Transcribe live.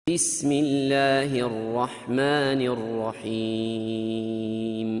بسم الله الرحمن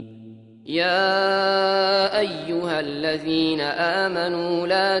الرحيم يا أيها الذين آمنوا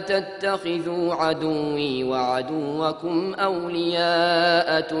لا تتخذوا عدوي وعدوكم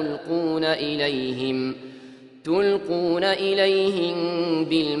أولياء تلقون إليهم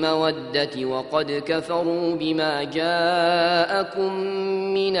بالمودة وقد كفروا بما جاءكم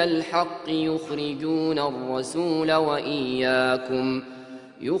من الحق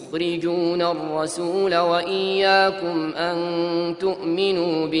يخرجون الرسول وإياكم أن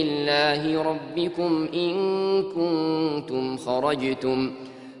تؤمنوا بالله ربكم إن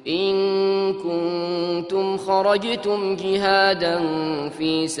كنتم خرجتم جهادا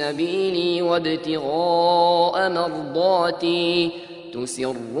في سبيلي وابتغاء مرضاتي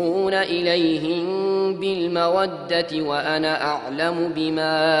تسرون إليهم بالمودة وأنا أعلم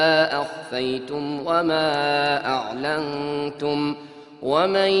بما أخفيتم وما أعلنتم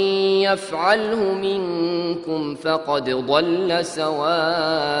ومن يفعله منكم فقد ضل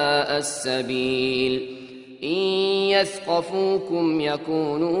سواء السبيل إن يثقفوكم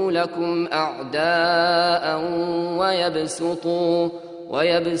يكونوا لكم أعداء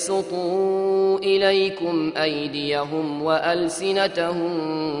ويبسطوا إليكم أيديهم وألسنتهم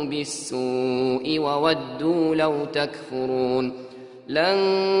بالسوء وودوا لو تكفرون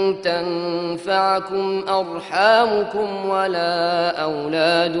لن تنفعكم أرحامكم ولا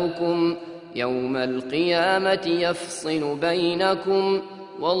أولادكم يوم القيامة يفصل بينكم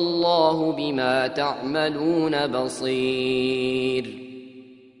والله بما تعملون بصير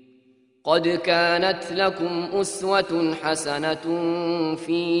قد كانت لكم أسوة حسنة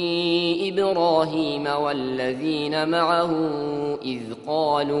في إبراهيم والذين معه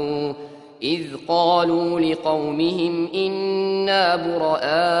إذ قالوا لقومهم إنا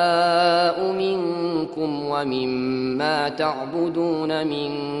براء منكم ومما تعبدون من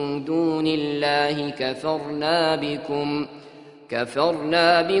دون الله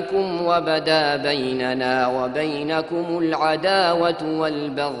كفرنا بكم وبدا بيننا وبينكم العداوة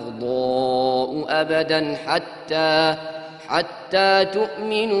والبغضاء أبدا حتى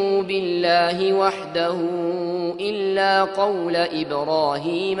تؤمنوا بالله وحده إلا قول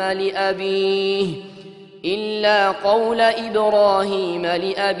إبراهيم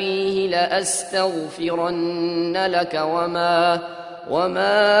لأبيه لأستغفرن لك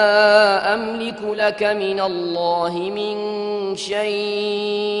وما أملك لك من الله من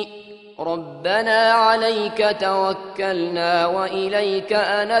شيء ربنا عليك توكلنا وإليك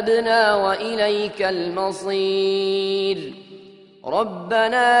أنبنا وإليك المصير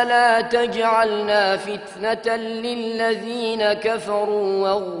ربنا لا تجعلنا فتنة للذين كفروا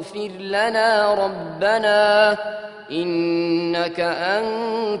واغفر لنا ربنا إنك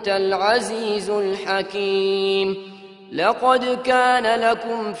أنت العزيز الحكيم لقد كان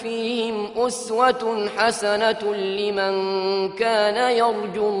لكم فيهم أسوة حسنة لمن كان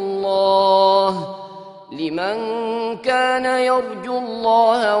يرجو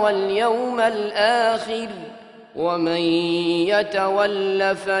الله واليوم الآخر ومن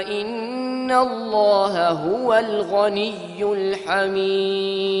يتول فإن الله هو الغني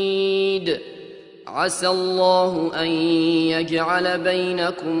الحميد عسى الله أن يجعل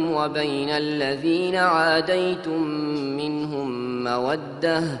بينكم وبين الذين عاديتم منهم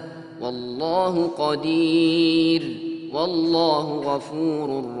مودة والله قدير والله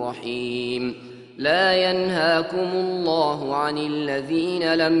غفور رحيم لا ينهاكم الله عن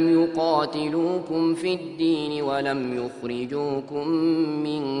الذين لم يقاتلوكم في الدين ولم يخرجوكم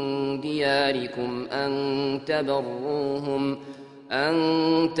من دياركم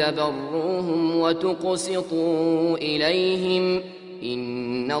أن تبروهم وتقسطوا إليهم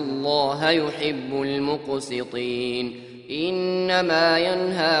إن الله يحب المقسطين إنما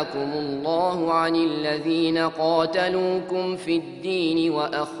ينهاكم الله عن الذين قاتلوكم في الدين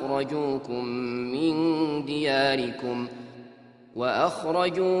وأخرجوكم من دياركم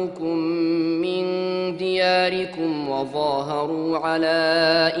وظاهروا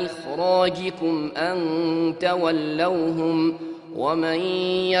على إخراجكم أن تولوهم ومن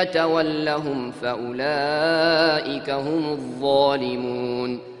يتولهم فأولئك هم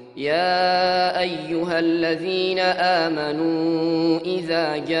الظالمون يا أيها الذين آمنوا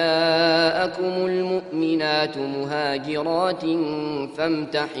إذا جاءكم المؤمنات مهاجرات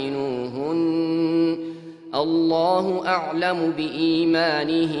فامتحنوهن الله أعلم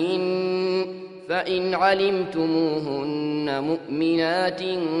بإيمانهن فإن علمتموهن مؤمنات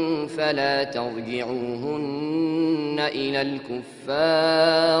فلا ترجعوهن إلى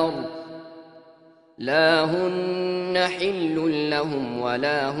الكفار لا هن حل لهم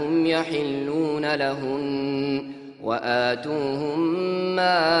ولا هم يحلون لهن وآتوهم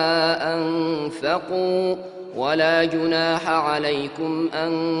ما أنفقوا ولا جناح عليكم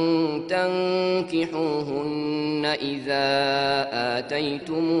أن تنكحوهن إذا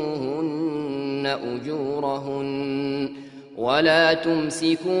آتيتموهن أجورهن ولا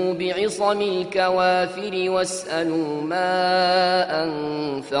تمسكوا بعصم الكوافر واسألوا ما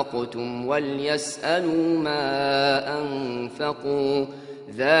أنفقتم وليسألوا ما أنفقوا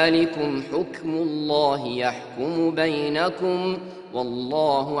ذلكم حكم الله يحكم بينكم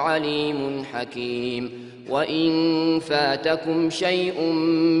والله عليم حكيم وإن فاتكم شيء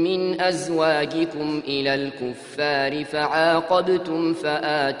من أزواجكم إلى الكفار فعاقبتم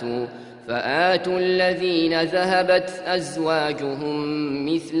فآتوا الذين ذهبت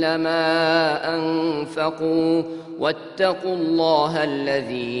أزواجهم مثل ما أنفقوا واتقوا الله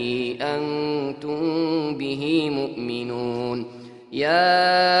الذي أنتم به مؤمنون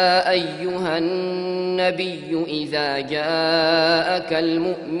يا أيها النبي إذا جاءك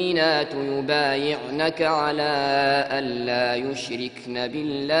المؤمنات يبايعنك على ألا يشركن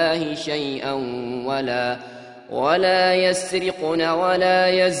بالله شيئا ولا يسرقن ولا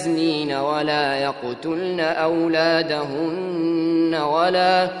يزنين ولا يقتلن أولادهن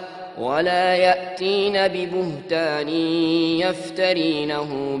ولا يأتين ببهتان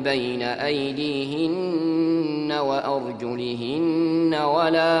يفترينه بين أيديهن وأرجلهن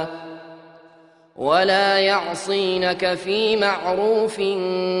ولا يعصينك في معروف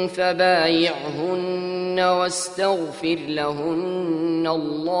فبايعهن واستغفر لهن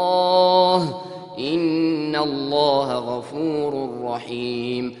الله إن الله غفور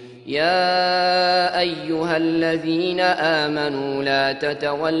رحيم يا أيها الذين آمنوا لا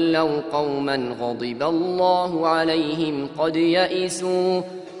تتولوا قوما غضب الله عليهم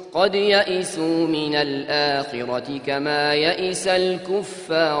قد يئسوا من الآخرة كما يئس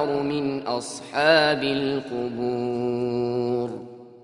الكفار من أصحاب القبور.